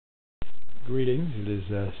Greetings. It is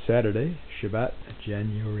Saturday, Shabbat,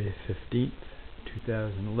 January 15th,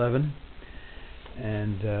 2011,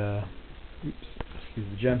 and excuse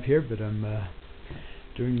the jump here, but I'm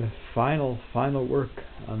doing the final work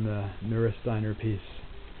on the Mira Steiner piece.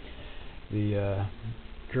 The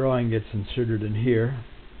drawing gets inserted in here.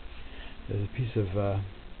 There's a piece of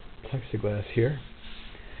plexiglass here,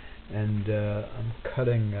 and I'm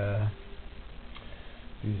cutting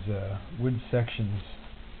these wood sections.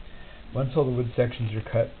 Once all the wood sections are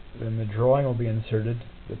cut, then the drawing will be inserted.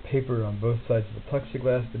 The paper on both sides of the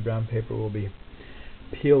plexiglass, the brown paper, will be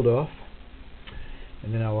peeled off,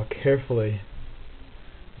 and then I will carefully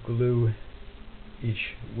glue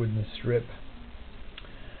each wooden strip,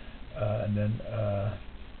 and then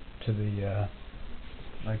to the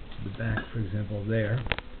back, for example, there.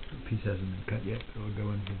 The piece hasn't been cut yet. It will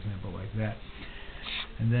go in, for example, like that.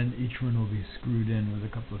 And then each one will be screwed in with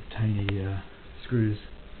a couple of tiny screws.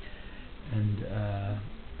 And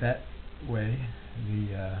that way,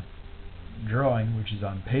 the drawing, which is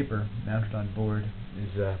on paper, mounted on board,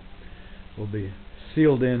 will be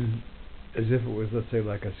sealed in as if it was, let's say,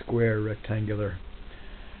 like a square rectangular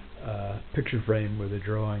picture frame with a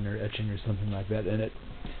drawing or etching or something like that in it.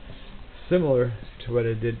 Similar to what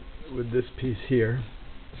I did with this piece here,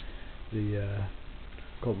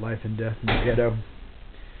 called Life and Death in the Ghetto,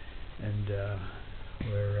 and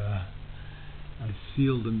where I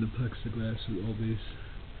sealed in the plexiglass with all these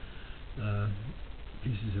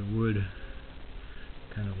pieces of wood,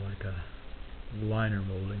 kind of like a liner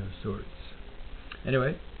molding of sorts.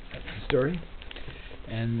 Anyway, that's the story,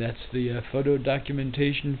 and that's the photo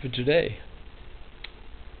documentation for today.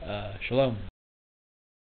 Shalom.